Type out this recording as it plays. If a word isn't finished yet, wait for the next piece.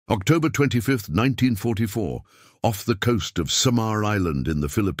October 25, 1944, off the coast of Samar Island in the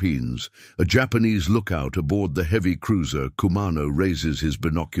Philippines, a Japanese lookout aboard the heavy cruiser Kumano raises his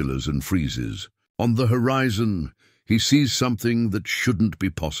binoculars and freezes. On the horizon, he sees something that shouldn't be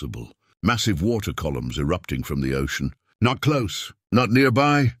possible. Massive water columns erupting from the ocean. Not close, not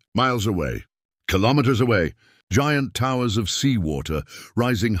nearby, miles away, kilometers away. Giant towers of seawater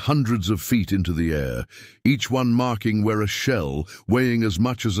rising hundreds of feet into the air, each one marking where a shell, weighing as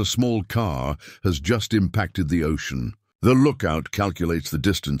much as a small car, has just impacted the ocean. The lookout calculates the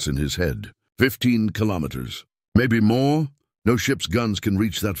distance in his head. 15 kilometers. Maybe more? No ship's guns can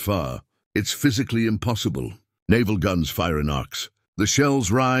reach that far. It's physically impossible. Naval guns fire in arcs. The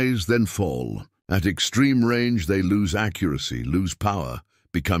shells rise, then fall. At extreme range, they lose accuracy, lose power,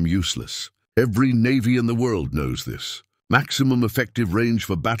 become useless. Every navy in the world knows this. Maximum effective range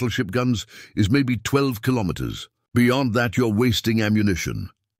for battleship guns is maybe 12 kilometers. Beyond that, you're wasting ammunition.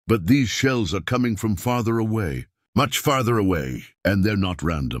 But these shells are coming from farther away, much farther away, and they're not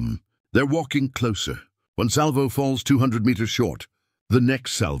random. They're walking closer. One salvo falls 200 meters short. The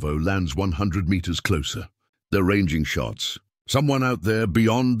next salvo lands 100 meters closer. They're ranging shots. Someone out there,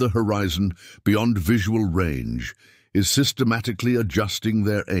 beyond the horizon, beyond visual range, is systematically adjusting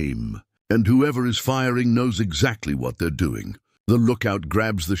their aim. And whoever is firing knows exactly what they're doing. The lookout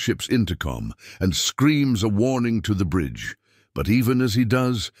grabs the ship's intercom and screams a warning to the bridge. But even as he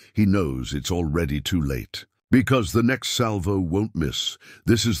does, he knows it's already too late. Because the next salvo won't miss.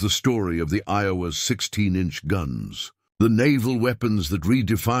 This is the story of the Iowa's 16-inch guns. The naval weapons that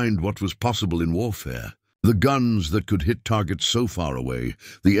redefined what was possible in warfare. The guns that could hit targets so far away,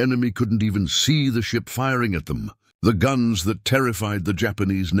 the enemy couldn't even see the ship firing at them. The guns that terrified the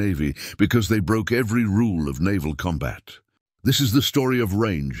Japanese Navy because they broke every rule of naval combat. This is the story of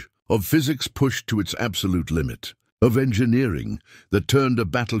range, of physics pushed to its absolute limit, of engineering that turned a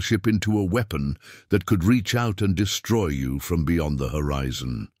battleship into a weapon that could reach out and destroy you from beyond the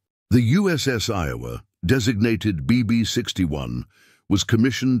horizon. The USS Iowa, designated BB-61, was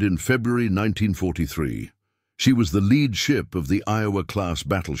commissioned in February 1943. She was the lead ship of the Iowa-class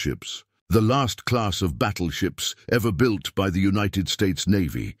battleships, the last class of battleships ever built by the United States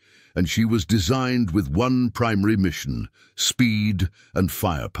Navy, and she was designed with one primary mission: speed and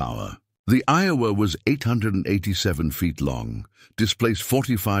firepower. The Iowa was 887 feet long, displaced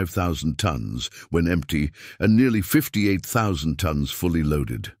 45,000 tons when empty, and nearly 58,000 tons fully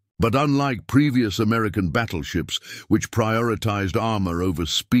loaded. But unlike previous American battleships, which prioritized armor over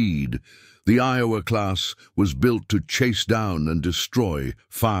speed, the Iowa class was built to chase down and destroy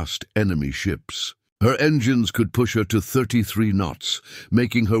fast enemy ships. Her engines could push her to 33 knots,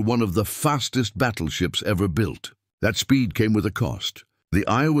 making her one of the fastest battleships ever built. That speed came with a cost. The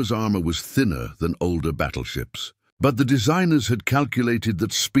Iowa's armor was thinner than older battleships, but the designers had calculated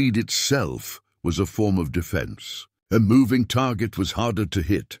that speed itself was a form of defense. A moving target was harder to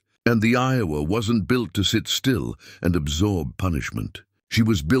hit, and the Iowa wasn't built to sit still and absorb punishment. She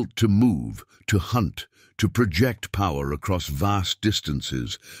was built to move, to hunt, to project power across vast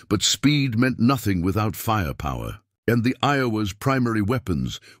distances, but speed meant nothing without firepower. And the Iowa's primary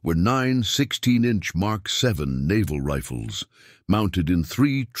weapons were 9 16-inch Mark VII naval rifles, mounted in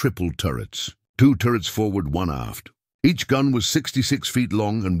 3 triple turrets, 2 turrets forward, 1 aft. Each gun was 66 feet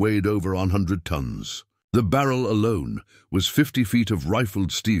long and weighed over 100 tons. The barrel alone was 50 feet of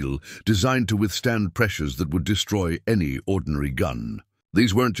rifled steel designed to withstand pressures that would destroy any ordinary gun.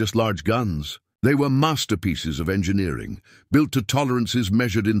 These weren't just large guns. They were masterpieces of engineering, built to tolerances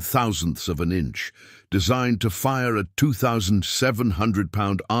measured in thousandths of an inch, designed to fire a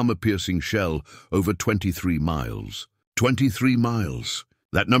 2,700-pound armor-piercing shell over 23 miles. 23 miles.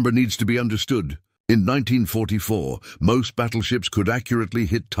 That number needs to be understood. In 1944, most battleships could accurately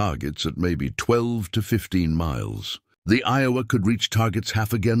hit targets at maybe 12 to 15 miles. The Iowa could reach targets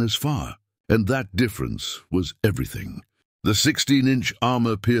half again as far, and that difference was everything. The 16-inch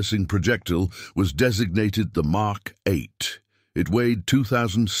armor-piercing projectile was designated the Mark VIII. It weighed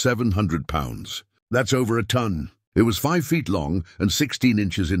 2,700 pounds. That's over a ton. It was 5 feet long and 16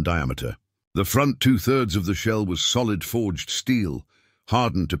 inches in diameter. The front 2/3 of the shell was solid forged steel,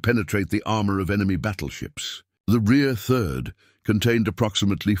 hardened to penetrate the armor of enemy battleships. The rear third contained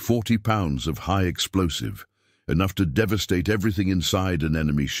approximately 40 pounds of high explosive, enough to devastate everything inside an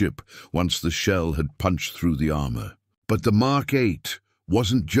enemy ship once the shell had punched through the armor. But the Mark VIII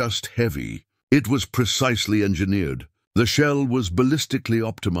wasn't just heavy, it was precisely engineered. The shell was ballistically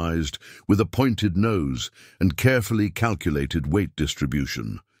optimized with a pointed nose and carefully calculated weight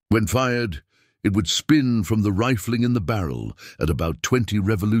distribution. When fired, it would spin from the rifling in the barrel at about 20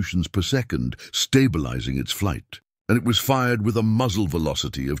 revolutions per second, stabilizing its flight. and it was fired with a muzzle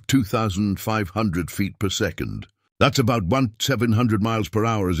velocity of 2,500 feet per second. That's about 1,700 miles per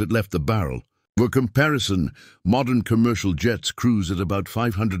hour as it left the barrel. For comparison, modern commercial jets cruise at about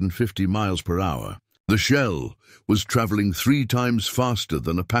 550 miles per hour. The shell was traveling 3 times faster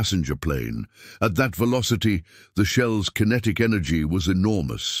than a passenger plane. At that velocity, the shell's kinetic energy was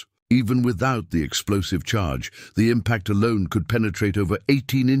enormous. Even without the explosive charge, the impact alone could penetrate over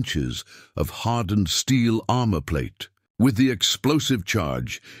 18 inches of hardened steel armor plate. With the explosive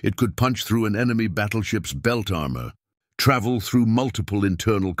charge, it could punch through an enemy battleship's belt armor, travel through multiple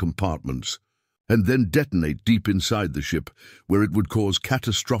internal compartments, and then detonate deep inside the ship, where it would cause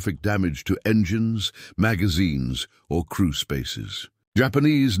catastrophic damage to engines, magazines, or crew spaces.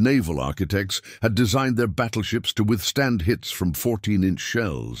 Japanese naval architects had designed their battleships to withstand hits from 14-inch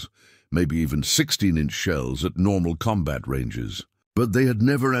shells, maybe even 16-inch shells at normal combat ranges. But they had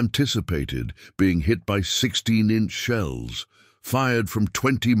never anticipated being hit by 16-inch shells, fired from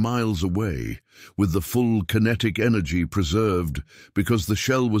 20 miles away, with the full kinetic energy preserved because the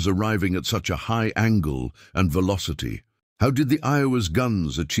shell was arriving at such a high angle and velocity. How did the Iowa's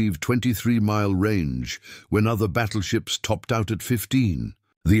guns achieve 23-mile range when other battleships topped out at 15?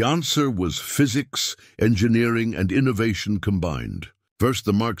 The answer was physics, engineering, and innovation combined. First,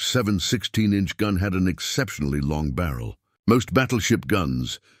 the Mark 7 16-inch gun had an exceptionally long barrel. Most battleship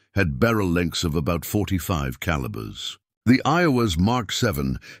guns had barrel lengths of about 45 calibers. The Iowa's Mark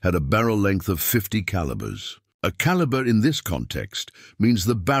 7 had a barrel length of 50 calibers. A caliber in this context means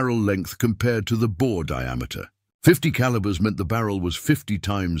the barrel length compared to the bore diameter. 50 calibers meant the barrel was 50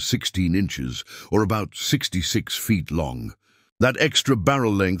 times 16 inches, or about 66 feet long. That extra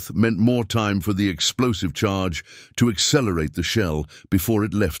barrel length meant more time for the explosive charge to accelerate the shell before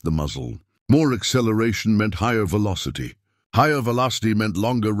it left the muzzle. More acceleration meant higher velocity. Higher velocity meant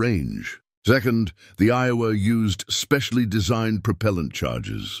longer range. Second, the Iowa used specially designed propellant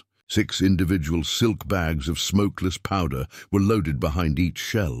charges. 6 individual silk bags of smokeless powder were loaded behind each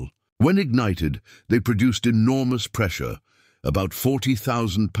shell. When ignited, they produced enormous pressure, about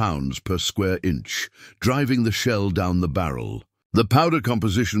 40,000 pounds per square inch, driving the shell down the barrel. The powder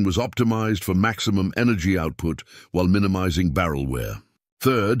composition was optimized for maximum energy output while minimizing barrel wear.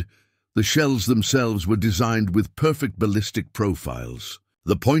 Third, the shells themselves were designed with perfect ballistic profiles.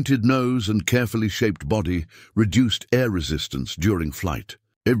 The pointed nose and carefully shaped body reduced air resistance during flight.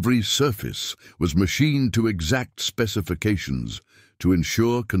 Every surface was machined to exact specifications to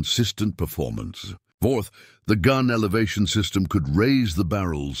ensure consistent performance. Fourth, the gun elevation system could raise the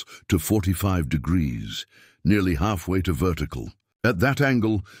barrels to 45 degrees, nearly halfway to vertical. At that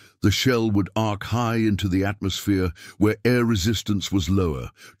angle, the shell would arc high into the atmosphere where air resistance was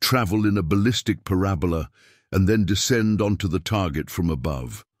lower, travel in a ballistic parabola, and then descend onto the target from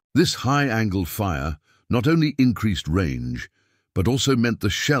above. This high-angle fire not only increased range, but also meant the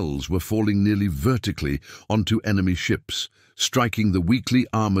shells were falling nearly vertically onto enemy ships, striking the weakly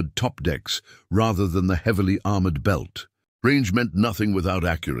armored top decks rather than the heavily armored belt. Range meant nothing without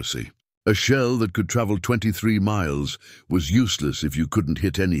accuracy. A shell that could travel 23 miles was useless if you couldn't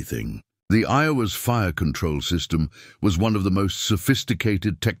hit anything. The Iowa's fire control system was one of the most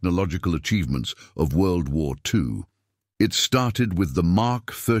sophisticated technological achievements of World War II. It started with the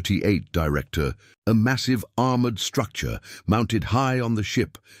Mark 38 director, a massive armored structure mounted high on the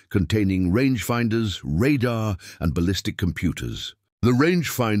ship, containing rangefinders, radar, and ballistic computers. The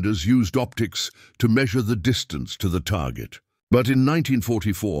rangefinders used optics to measure the distance to the target. But in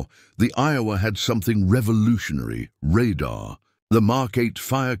 1944, the Iowa had something revolutionary: radar. The Mark 8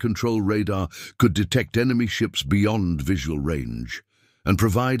 fire control radar could detect enemy ships beyond visual range and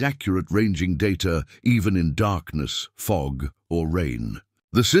provide accurate ranging data even in darkness, fog, or rain.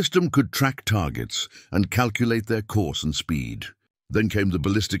 The system could track targets and calculate their course and speed. Then came the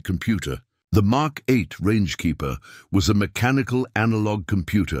ballistic computer. The Mark 8 Rangekeeper was a mechanical analog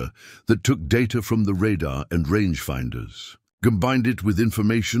computer that took data from the radar and rangefinders, combined it with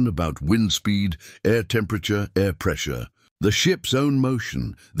information about wind speed, air temperature, air pressure, the ship's own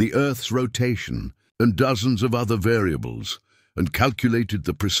motion, the Earth's rotation, and dozens of other variables, and calculated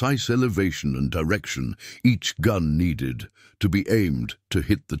the precise elevation and direction each gun needed to be aimed to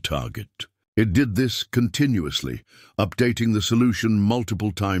hit the target. It did this continuously, updating the solution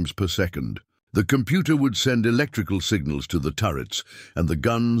multiple times per second. The computer would send electrical signals to the turrets, and the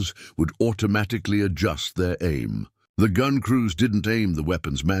guns would automatically adjust their aim. The gun crews didn't aim the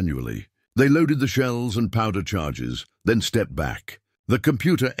weapons manually. They loaded the shells and powder charges, then stepped back. The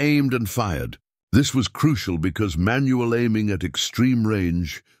computer aimed and fired. This was crucial because manual aiming at extreme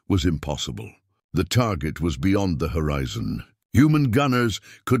range was impossible. The target was beyond the horizon. Human gunners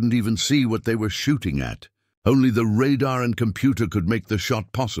couldn't even see what they were shooting at. Only the radar and computer could make the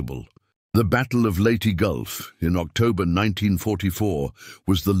shot possible. The Battle of Leyte Gulf in October 1944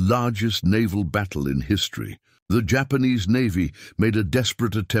 was the largest naval battle in history. The Japanese Navy made a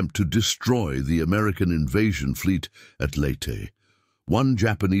desperate attempt to destroy the American invasion fleet at Leyte. One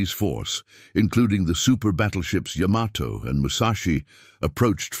Japanese force, including the super battleships Yamato and Musashi,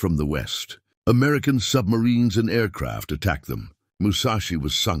 approached from the west. American submarines and aircraft attacked them. Musashi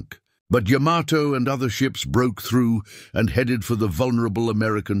was sunk, but Yamato and other ships broke through and headed for the vulnerable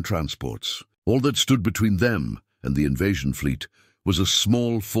American transports. All that stood between them and the invasion fleet was a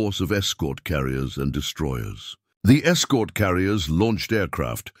small force of escort carriers and destroyers. The escort carriers launched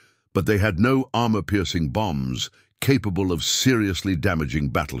aircraft, but they had no armor-piercing bombs capable of seriously damaging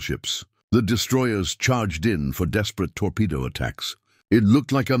battleships. The destroyers charged in for desperate torpedo attacks. It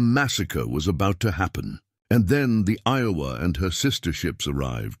looked like a massacre was about to happen. And then the Iowa and her sister ships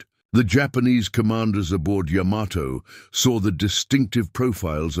arrived. The Japanese commanders aboard Yamato saw the distinctive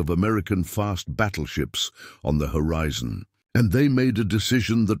profiles of American fast battleships on the horizon, and they made a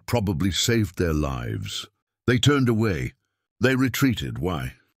decision that probably saved their lives. They turned away. They retreated.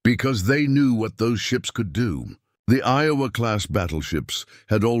 Why? Because they knew what those ships could do. The Iowa-class battleships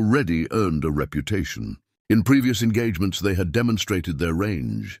had already earned a reputation. In previous engagements, they had demonstrated their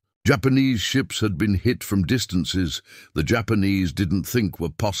range. Japanese ships had been hit from distances the Japanese didn't think were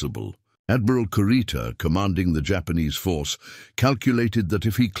possible. Admiral Kurita, commanding the Japanese force, calculated that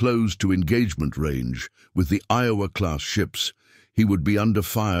if he closed to engagement range with the Iowa-class ships, he would be under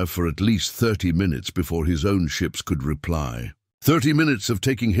fire for at least 30 minutes before his own ships could reply. 30 minutes of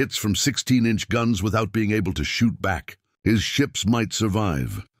taking hits from 16-inch guns without being able to shoot back. His ships might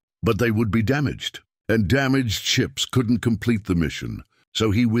survive, but they would be damaged, and damaged ships couldn't complete the mission.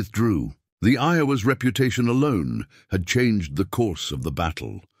 So he withdrew. The Iowa's reputation alone had changed the course of the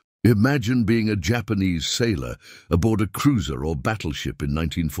battle. Imagine being a Japanese sailor aboard a cruiser or battleship in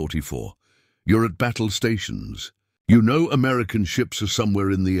 1944. You're at battle stations. You know American ships are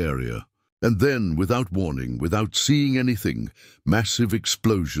somewhere in the area. And then, without warning, without seeing anything, massive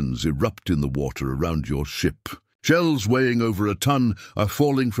explosions erupt in the water around your ship. Shells weighing over a ton are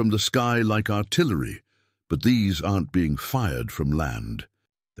falling from the sky like artillery. But these aren't being fired from land.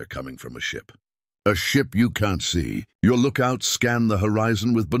 They're coming from a ship. A ship you can't see. Your lookouts scan the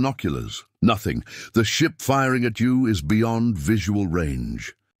horizon with binoculars. Nothing. The ship firing at you is beyond visual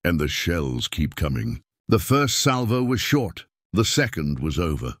range. And the shells keep coming. The first salvo was short. The second was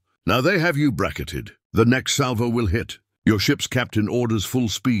over. Now they have you bracketed. The next salvo will hit. Your ship's captain orders full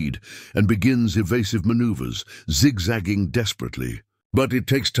speed and begins evasive maneuvers, zigzagging desperately. But it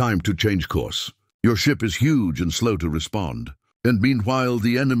takes time to change course. Your ship is huge and slow to respond. And meanwhile,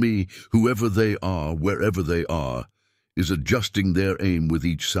 the enemy, whoever they are, wherever they are, is adjusting their aim with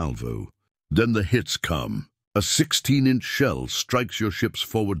each salvo. Then the hits come. A 16-inch shell strikes your ship's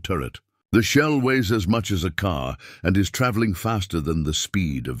forward turret. The shell weighs as much as a car and is traveling faster than the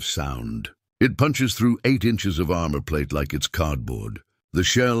speed of sound. It punches through 8 inches of armor plate like it's cardboard. The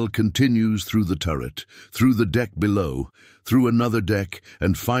shell continues through the turret, through the deck below, through another deck,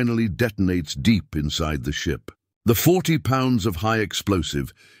 and finally detonates deep inside the ship. The 40 pounds of high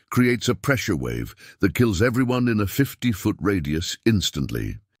explosive creates a pressure wave that kills everyone in a 50-foot radius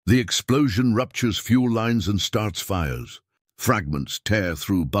instantly. The explosion ruptures fuel lines and starts fires. Fragments tear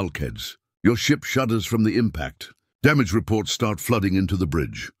through bulkheads. Your ship shudders from the impact. Damage reports start flooding into the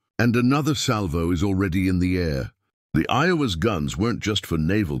bridge. And another salvo is already in the air. The Iowa's guns weren't just for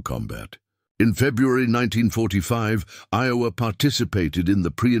naval combat. In February 1945, Iowa participated in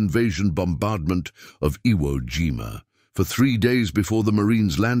the pre-invasion bombardment of Iwo Jima. For 3 days before the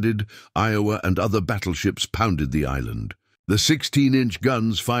Marines landed, Iowa and other battleships pounded the island. The 16-inch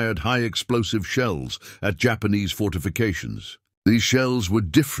guns fired high-explosive shells at Japanese fortifications. These shells were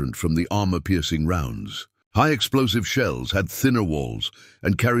different from the armor-piercing rounds. High-explosive shells had thinner walls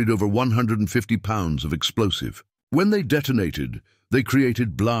and carried over 150 pounds of explosive. When they detonated, they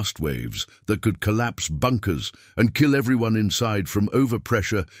created blast waves that could collapse bunkers and kill everyone inside from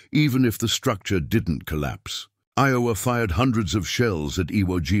overpressure, even if the structure didn't collapse. Iowa fired hundreds of shells at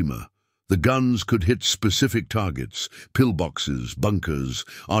Iwo Jima. The guns could hit specific targets, pillboxes, bunkers,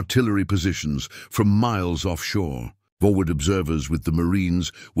 artillery positions from miles offshore. Forward observers with the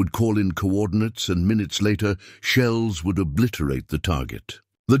Marines would call in coordinates, and minutes later, shells would obliterate the target.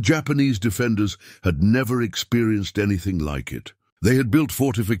 The Japanese defenders had never experienced anything like it. They had built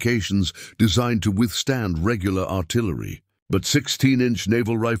fortifications designed to withstand regular artillery. But 16-inch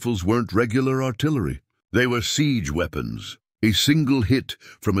naval rifles weren't regular artillery. They were siege weapons. A single hit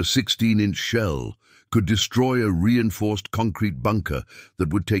from a 16-inch shell could destroy a reinforced concrete bunker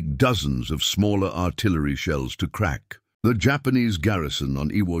that would take dozens of smaller artillery shells to crack. The Japanese garrison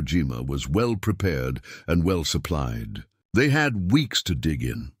on Iwo Jima was well prepared and well supplied. They had weeks to dig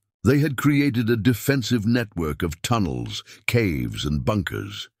in. They had created a defensive network of tunnels, caves, and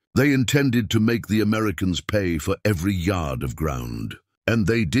bunkers. They intended to make the Americans pay for every yard of ground. And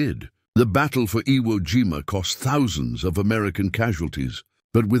they did. The battle for Iwo Jima cost thousands of American casualties.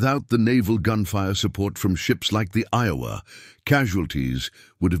 But without the naval gunfire support from ships like the Iowa, casualties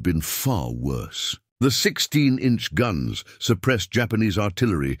would have been far worse. The 16-inch guns suppressed Japanese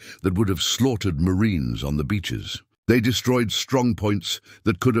artillery that would have slaughtered Marines on the beaches. They destroyed strong points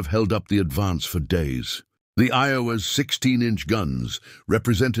that could have held up the advance for days. The Iowa's 16-inch guns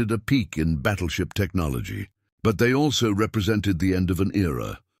represented a peak in battleship technology, but they also represented the end of an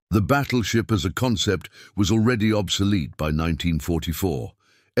era. The battleship as a concept was already obsolete by 1944.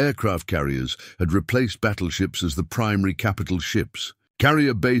 Aircraft carriers had replaced battleships as the primary capital ships.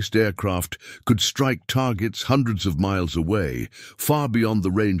 Carrier-based aircraft could strike targets hundreds of miles away, far beyond the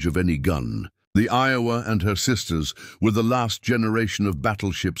range of any gun. The Iowa and her sisters were the last generation of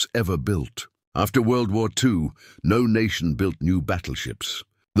battleships ever built. After World War II, no nation built new battleships.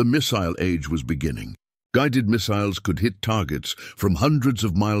 The missile age was beginning. Guided missiles could hit targets from hundreds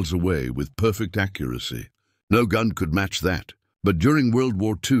of miles away with perfect accuracy. No gun could match that. But during World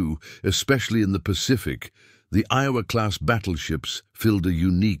War II, especially in the Pacific, the Iowa-class battleships filled a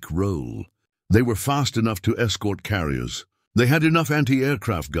unique role. They were fast enough to escort carriers. They had enough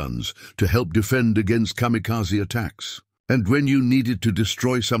anti-aircraft guns to help defend against kamikaze attacks. And when you needed to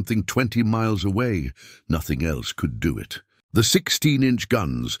destroy something 20 miles away, nothing else could do it. The 16-inch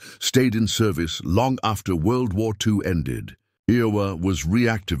guns stayed in service long after World War II ended. Iowa was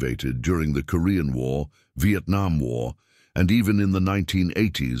reactivated during the Korean War, Vietnam War, and even in the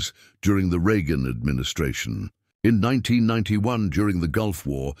 1980s during the Reagan administration. In 1991, during the Gulf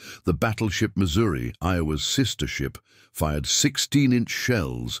War, the battleship Missouri, Iowa's sister ship, fired 16-inch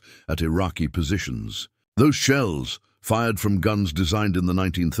shells at Iraqi positions. Those shells, fired from guns designed in the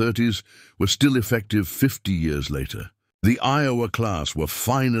 1930s, were still effective 50 years later. The Iowa class were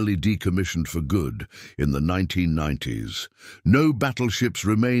finally decommissioned for good in the 1990s. No battleships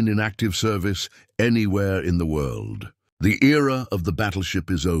remain in active service anywhere in the world. The era of the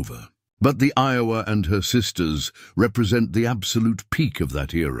battleship is over. But the Iowa and her sisters represent the absolute peak of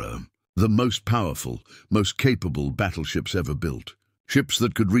that era. The most powerful, most capable battleships ever built. Ships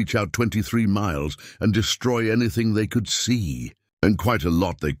that could reach out 23 miles and destroy anything they could see. And quite a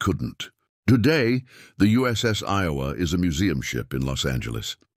lot they couldn't. Today, the USS Iowa is a museum ship in Los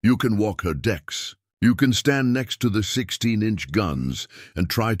Angeles. You can walk her decks. You can stand next to the 16-inch guns and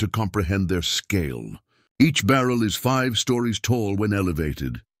try to comprehend their scale. Each barrel is 5 stories tall when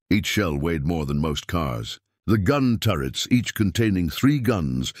elevated. Each shell weighed more than most cars. The gun turrets, each containing 3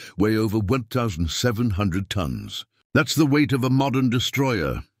 guns, weigh over 1,700 tons. That's the weight of a modern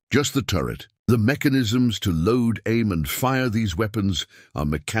destroyer. Just the turret. The mechanisms to load, aim, and fire these weapons are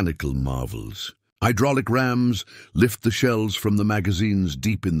mechanical marvels. Hydraulic rams lift the shells from the magazines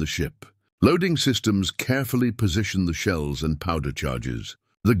deep in the ship. Loading systems carefully position the shells and powder charges.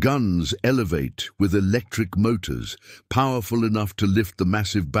 The guns elevate with electric motors, powerful enough to lift the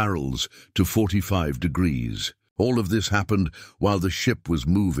massive barrels to 45 degrees. All of this happened while the ship was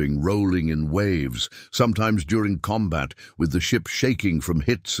moving, rolling in waves, sometimes during combat, with the ship shaking from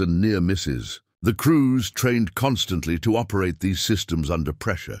hits and near misses. The crews trained constantly to operate these systems under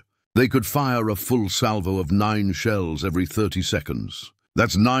pressure. They could fire a full salvo of 9 shells every 30 seconds.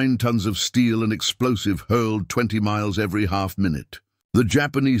 That's 9 tons of steel and explosive hurled 20 miles every half minute. The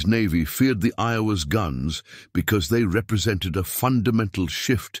Japanese Navy feared the Iowa's guns because they represented a fundamental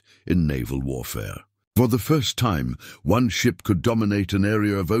shift in naval warfare. For the first time, one ship could dominate an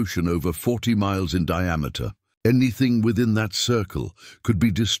area of ocean over 40 miles in diameter. Anything within that circle could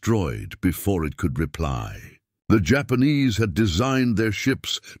be destroyed before it could reply. The Japanese had designed their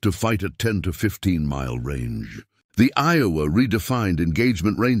ships to fight at 10 to 15-mile range. The Iowa redefined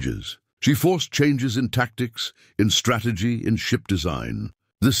engagement ranges. She forced changes in tactics, in strategy, in ship design.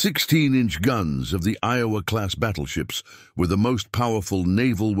 The 16-inch guns of the Iowa-class battleships were the most powerful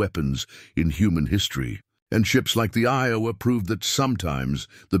naval weapons in human history, and ships like the Iowa proved that sometimes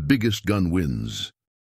the biggest gun wins.